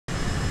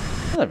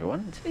Hello everyone,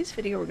 in today's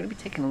video we're going to be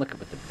taking a look at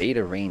what the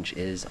beta range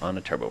is on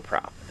a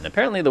turboprop. And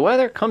apparently the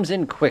weather comes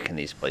in quick in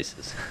these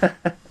places. We're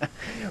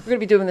going to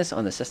be doing this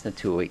on the Cessna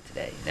 208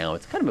 today. Now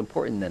it's kind of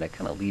important that I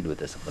kind of lead with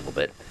this a little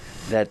bit,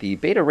 that the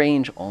beta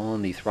range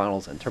on the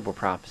throttles and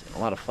turboprops and a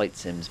lot of flight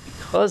sims,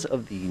 because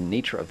of the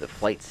nature of the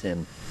flight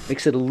sim,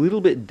 makes it a little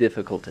bit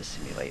difficult to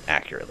simulate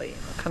accurately.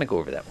 And I'll kind of go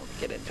over that when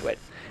we get into it.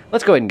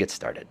 Let's go ahead and get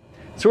started.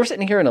 So we're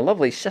sitting here in a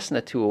lovely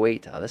Cessna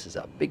 208. This is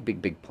a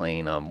big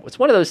plane. It's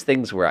one of those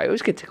things where I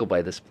always get tickled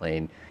by this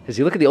plane because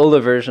you look at the older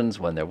versions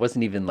when there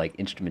wasn't even like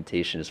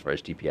instrumentation as far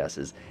as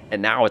GPSs,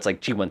 and now it's like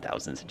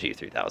G1000s and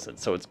G3000s.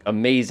 So it's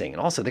amazing. And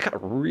also they got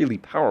really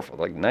powerful,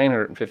 like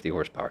 950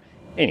 horsepower.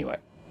 Anyway,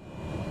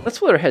 let's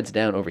flip our heads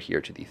down over here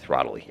to the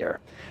throttle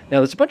here. Now,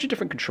 there's a bunch of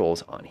different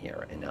controls on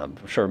here, and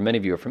I'm sure many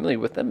of you are familiar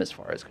with them as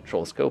far as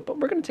control scope, but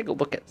we're going to take a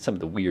look at some of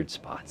the weird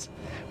spots.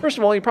 First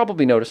of all, you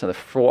probably notice on the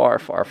far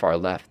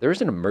left,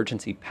 there's an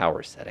emergency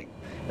power setting.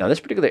 Now, this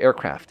particular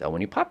aircraft,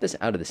 when you pop this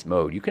out of this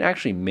mode, you can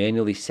actually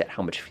manually set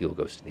how much fuel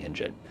goes to the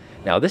engine.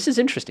 Now, this is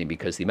interesting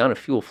because the amount of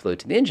fuel flow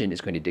to the engine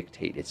is going to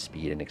dictate its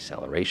speed and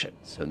acceleration.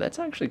 So that's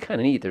actually kind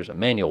of neat. There's a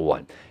manual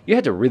one. You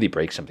had to really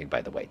break something,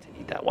 by the way, to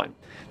need that one.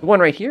 The one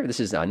right here, this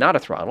is not a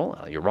throttle.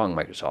 You're wrong,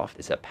 Microsoft.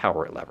 It's a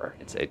power lever.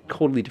 It's a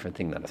totally different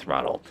thing than a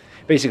throttle.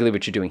 Basically,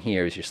 what you're doing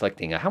here is you're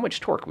selecting how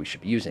much torque we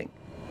should be using,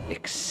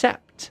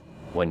 except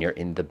when you're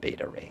in the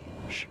beta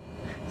range.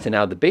 So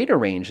now the beta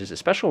range is a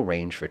special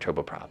range for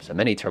turboprops, and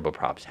many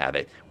turboprops have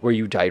it, where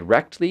you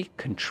directly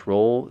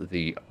control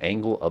the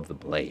angle of the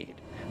blade.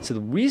 So the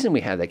reason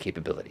we have that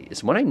capability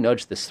is when I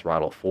nudge this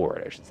throttle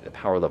forward, I should say the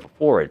power level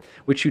forward,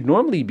 what you'd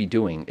normally be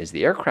doing is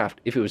the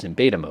aircraft, if it was in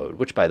beta mode,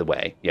 which by the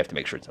way, you have to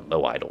make sure it's in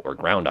low idle or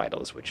ground idle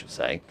is what you'll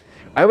say,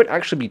 I would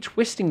actually be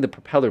twisting the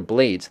propeller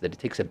blade so that it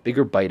takes a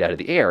bigger bite out of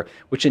the air,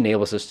 which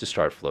enables us to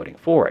start floating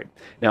forward.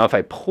 Now, if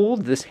I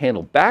pulled this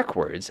handle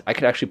backwards, I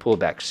could actually pull it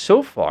back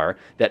so far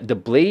that the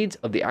blades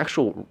of the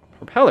actual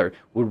propeller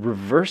would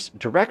reverse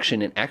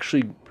direction and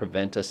actually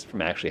prevent us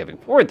from actually having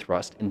forward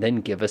thrust and then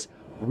give us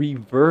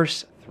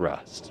reverse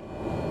thrust.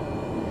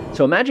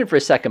 So imagine for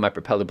a second my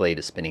propeller blade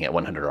is spinning at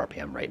 100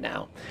 RPM right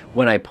now.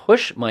 When I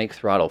push my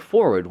throttle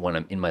forward when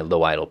I'm in my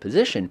low idle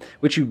position,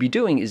 what you'd be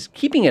doing is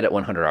keeping it at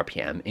 100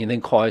 RPM and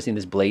then causing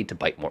this blade to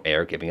bite more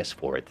air, giving us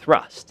forward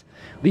thrust.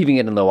 Leaving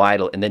it in low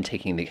idle and then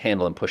taking the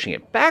handle and pushing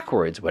it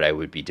backwards, what I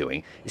would be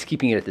doing is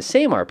keeping it at the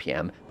same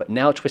RPM, but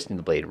now twisting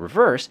the blade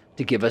reverse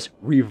to give us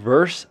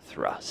reverse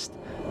thrust.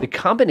 The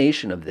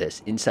combination of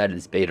this inside of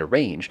this beta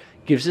range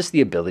gives us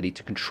the ability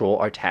to control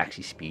our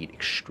taxi speed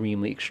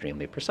extremely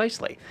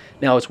precisely.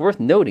 Now, it's worth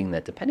noting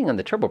that depending on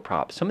the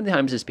turboprop,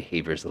 sometimes this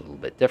behavior is a little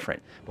bit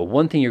different. But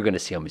one thing you're going to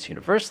see almost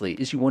universally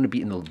is you want to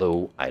be in the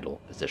low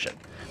idle position.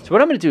 So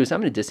what I'm going to do is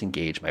I'm going to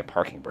disengage my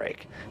parking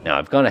brake. Now,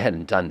 I've gone ahead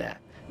and done that.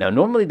 Now,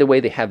 normally the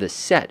way they have this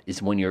set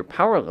is when your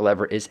power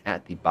lever is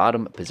at the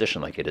bottom position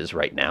like it is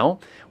right now,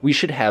 we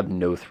should have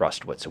no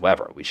thrust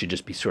whatsoever. We should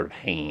just be sort of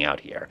hanging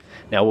out here.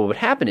 Now, what would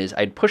happen is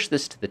I'd push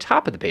this to the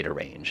top of the beta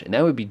range, and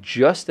that would be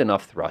just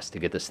enough thrust to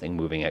get this thing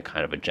moving at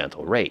kind of a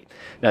gentle rate.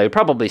 Now, you'll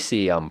probably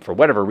see, for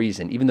whatever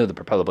reason, even though the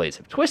propeller blades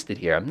have twisted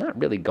here, I'm not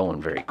really going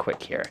very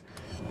quick here.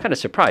 I'm kind of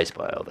surprised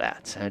by all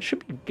that. And it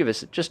should give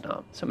us just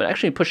so I'm going to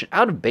actually push it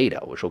out of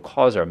beta, which will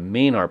cause our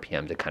main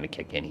RPM to kind of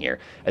kick in here,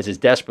 as it's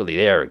desperately,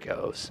 there it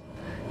goes,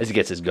 as it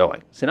gets us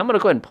going. So now I'm going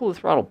to go ahead and pull the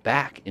throttle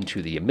back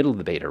into the middle of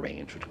the beta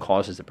range, which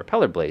causes the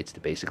propeller blades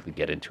to basically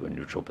get into a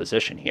neutral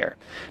position here.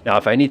 Now,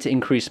 if I need to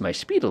increase my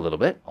speed a little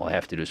bit, all I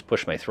have to do is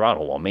push my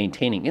throttle while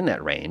maintaining in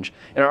that range,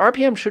 and our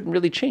RPM shouldn't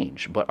really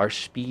change, but our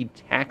speed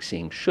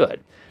taxiing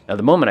should. Now,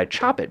 the moment I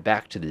chop it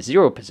back to the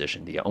zero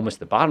position, almost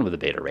the bottom of the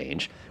beta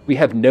range, we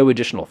have no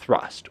additional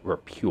thrust or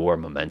pure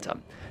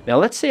momentum. Now,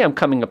 let's say I'm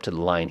coming up to the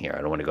line here.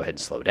 I don't want to go ahead and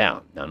slow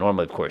down. Now,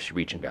 normally, of course, you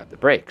reach and grab the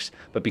brakes.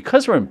 But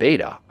because we're in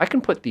beta, I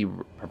can put the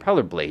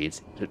propeller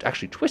blades to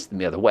actually twist them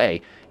the other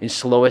way and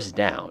slow us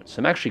down. So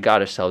I'm actually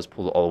got ourselves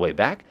pulled all the way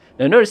back.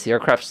 Now, notice the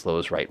aircraft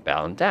slows right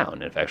down.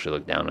 And if I actually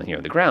look down on here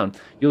on the ground,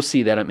 you'll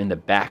see that I'm in the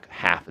back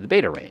half of the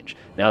beta range.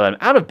 Now that I'm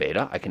out of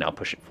beta, I can now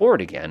push it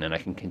forward again, and I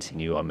can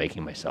continue on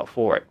making myself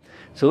forward.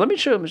 So let me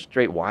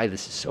demonstrate why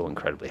this is so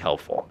incredibly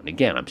helpful. And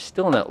again, I'm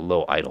still in that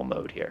low idle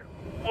mode here.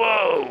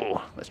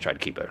 Whoa! Let's try to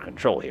keep our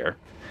control here.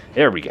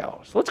 There we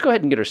go. So let's go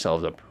ahead and get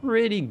ourselves a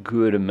pretty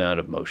good amount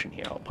of motion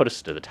here. I'll put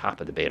us to the top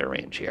of the beta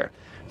range here.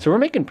 So we're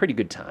making pretty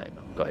good time.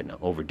 I'll go ahead and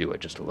overdo it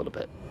just a little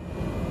bit.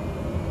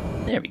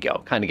 There we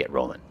go. Kind of get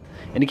rolling.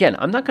 And again,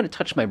 I'm not going to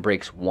touch my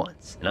brakes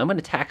once, and I'm going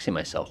to taxi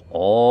myself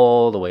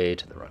all the way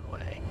to the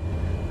runway.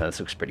 Now, this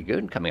looks pretty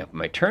good. Coming up on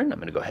my turn, I'm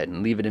going to go ahead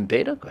and leave it in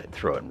beta. Go ahead and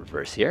throw it in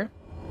reverse here.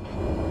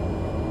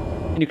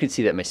 And you can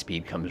see that my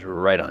speed comes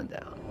right on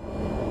down.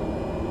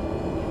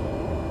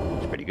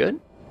 It's pretty good.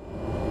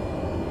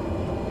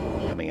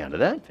 Coming out of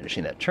that,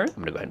 finishing that turn, I'm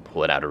going to go ahead and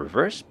pull it out of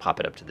reverse, pop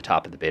it up to the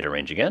top of the beta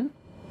range again.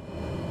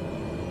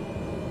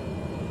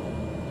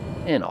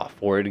 And off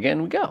forward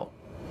again we go.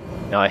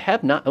 Now I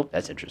have not, oh,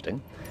 that's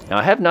interesting. Now,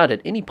 I have not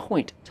at any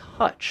point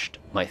touched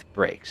my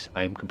brakes.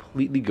 I am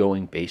completely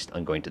going based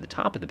on going to the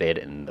top of the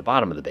beta and the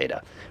bottom of the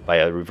beta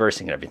by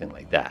reversing and everything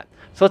like that.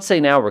 So let's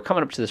say now we're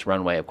coming up to this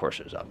runway. Of course,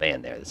 there's a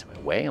van there that's in my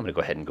way. I'm going to go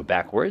ahead and go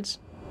backwards.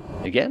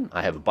 Again,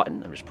 I have a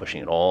button. I'm just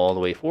pushing it all the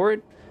way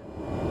forward.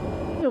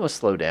 And we'll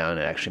slow down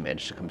and actually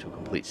manage to come to a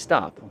complete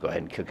stop. I'll go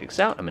ahead and kick this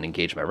out. I'm going to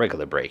engage my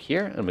regular brake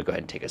here. And I'm going to go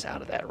ahead and take us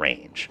out of that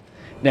range.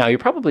 Now, you're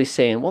probably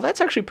saying, well,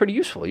 that's actually pretty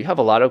useful. You have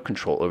a lot of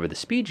control over the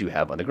speed you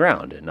have on the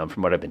ground. And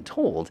from what I've been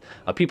told,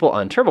 people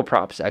on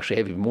turboprops actually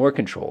have even more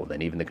control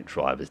than even the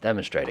control I was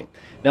demonstrating.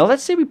 Now,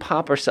 let's say we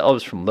pop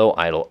ourselves from low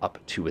idle up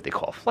to what they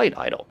call flight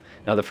idle.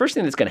 Now, the first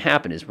thing that's going to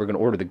happen is we're going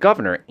to order the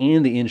governor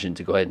and the engine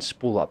to go ahead and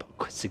spool up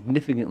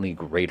significantly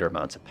greater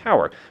amounts of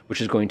power,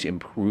 which is going to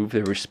improve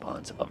the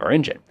response of our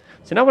engine.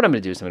 So now what I'm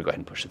going to do is I'm going to go ahead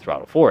and push the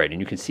throttle forward.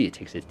 And you can see it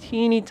takes a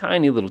teeny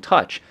tiny little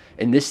touch,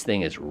 and this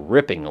thing is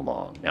ripping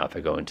along. Now, if I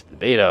go into the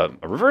beta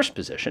reverse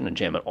position and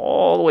jam it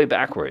all the way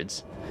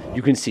backwards,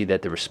 you can see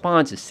that the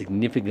response is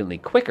significantly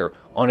quicker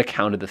on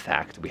account of the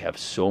fact that we have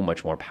so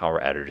much more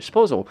power at our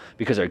disposal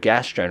because our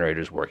gas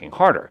generator is working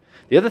harder.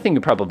 The other thing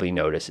you probably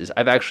notice is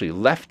I've actually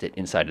left it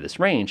inside of this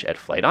range at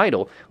flight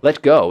idle,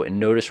 let go, and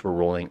notice we're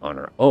rolling on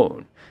our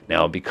own.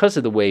 Now, because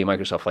of the way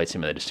Microsoft Flight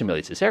Simulator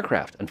simulates this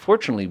aircraft,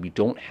 unfortunately, we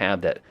don't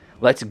have that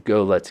let's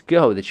go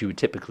that you would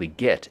typically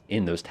get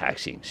in those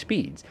taxiing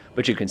speeds,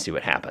 but you can see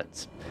what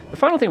happens. The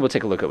final thing we'll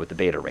take a look at with the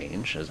beta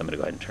range is I'm going to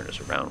go ahead and turn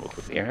this around real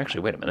quickly here.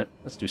 Actually, wait a minute.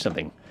 Let's do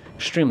something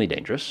extremely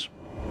dangerous.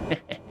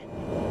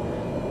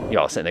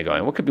 Y'all sitting there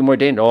going, what could be more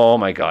dangerous? Oh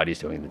my God, he's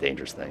doing the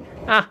dangerous thing.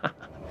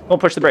 Don't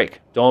push the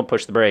brake. Don't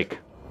push the brake.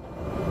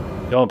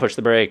 Don't push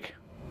the brake.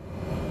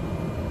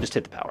 Just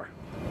hit the power.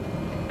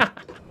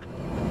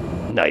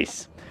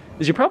 Nice.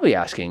 As you're probably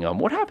asking,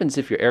 what happens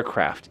if your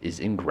aircraft is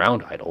in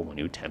ground idle when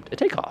you attempt a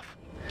takeoff?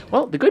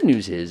 Well, the good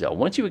news is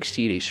once you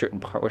exceed a certain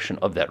portion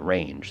of that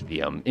range,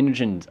 the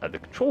engines, the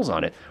controls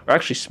on it are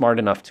actually smart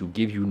enough to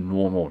give you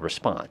normal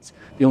response.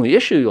 The only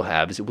issue you'll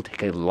have is it will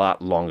take a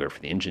lot longer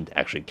for the engine to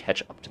actually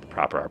catch up to the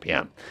proper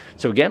RPM.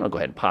 So again, I'll go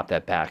ahead and pop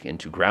that back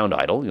into ground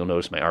idle. You'll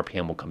notice my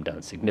RPM will come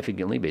down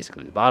significantly,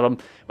 basically the bottom.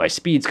 My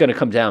speed's going to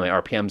come down, my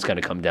RPM's going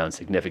to come down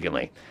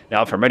significantly.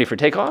 Now, if I'm ready for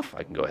takeoff,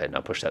 I can go ahead and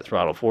I'll push that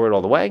throttle forward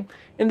all the way.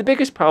 And the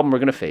biggest problem we're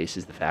going to face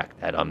is the fact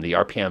that the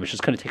RPM is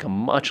just going to take a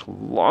much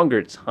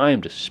longer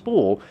time to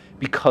spool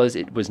because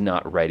it was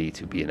not ready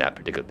to be in that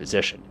particular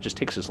position. It just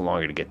takes us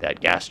longer to get that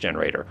gas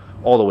generator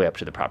all the way up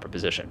to the proper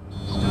position.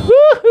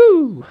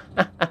 Woohoo!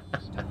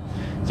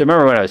 So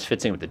remember when I was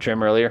fitzing with the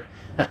trim earlier?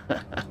 Now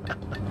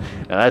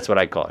that's what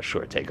I call a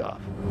short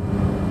takeoff.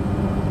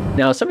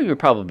 Now, some of you are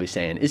probably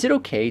saying, is it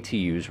okay to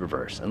use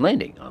reverse and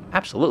landing?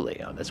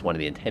 Absolutely. That's one of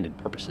the intended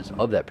purposes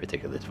of that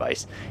particular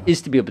device,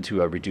 is to be able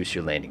to reduce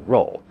your landing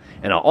roll.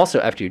 And also,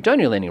 after you've done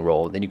your landing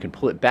roll, then you can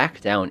pull it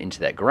back down into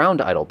that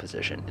ground idle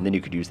position, and then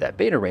you could use that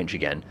beta range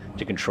again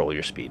to control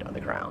your speed on the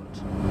ground.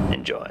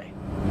 Enjoy.